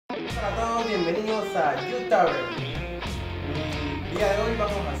Hola a todos, bienvenidos a Tavern. El día de hoy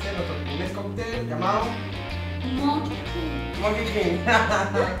vamos a hacer nuestro primer cóctel llamado Monkey King.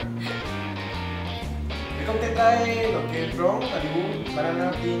 El cóctel trae lo que es ron, Malibu,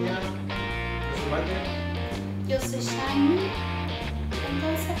 banana, piña, yo soy Shiny.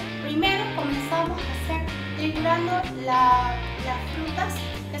 Entonces, primero comenzamos a hacer triturando las frutas,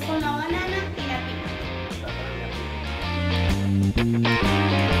 que son la banana y la piña.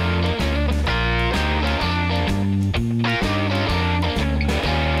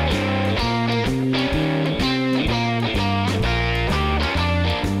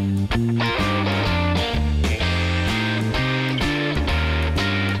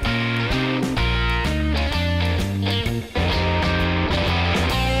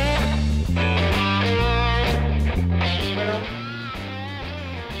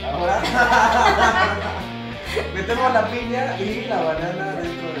 Metemos la piña y la banana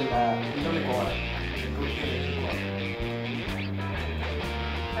dentro de la licor.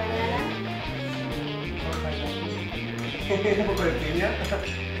 Un poco de piña.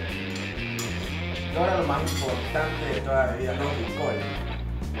 Y ahora lo más importante de toda la vida, los licores.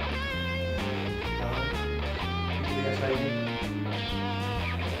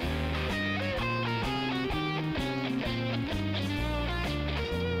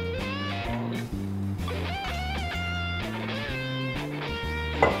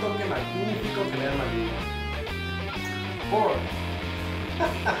 Un toque magnífico que le da Malibu. Por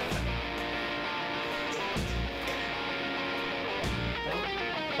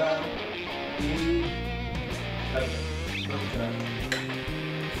y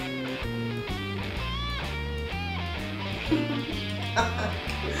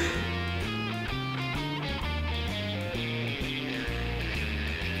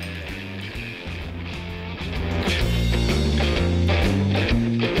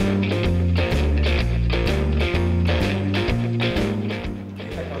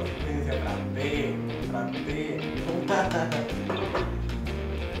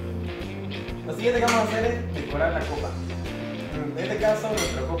lo siguiente que vamos a hacer es decorar la copa. En este caso,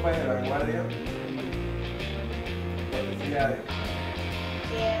 nuestra copa es de vanguardia. Y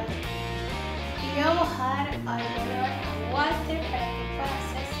le vamos a dar al olor a Walter para que pueda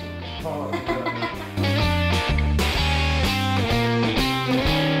hacerse.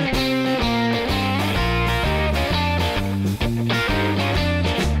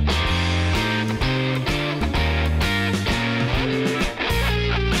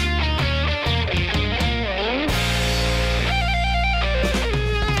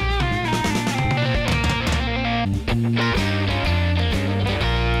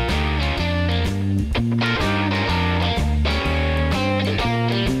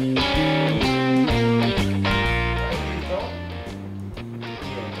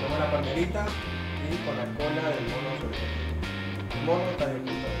 Y con la cola del mono sobre todo. El mono está bien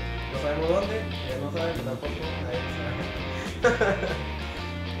oculto. No sabemos dónde, ya no saben que tampoco nadie sabe.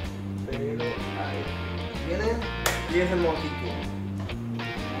 Pero ahí vienen y es el Monkey King.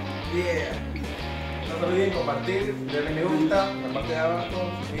 Yeah. No se olviden compartir, darle me gusta en la parte de abajo,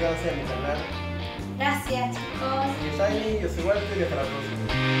 suscríbanse a mi canal. Gracias, chicos. Y Shiny, yo soy Walter y hasta la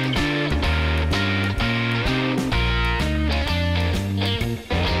próxima.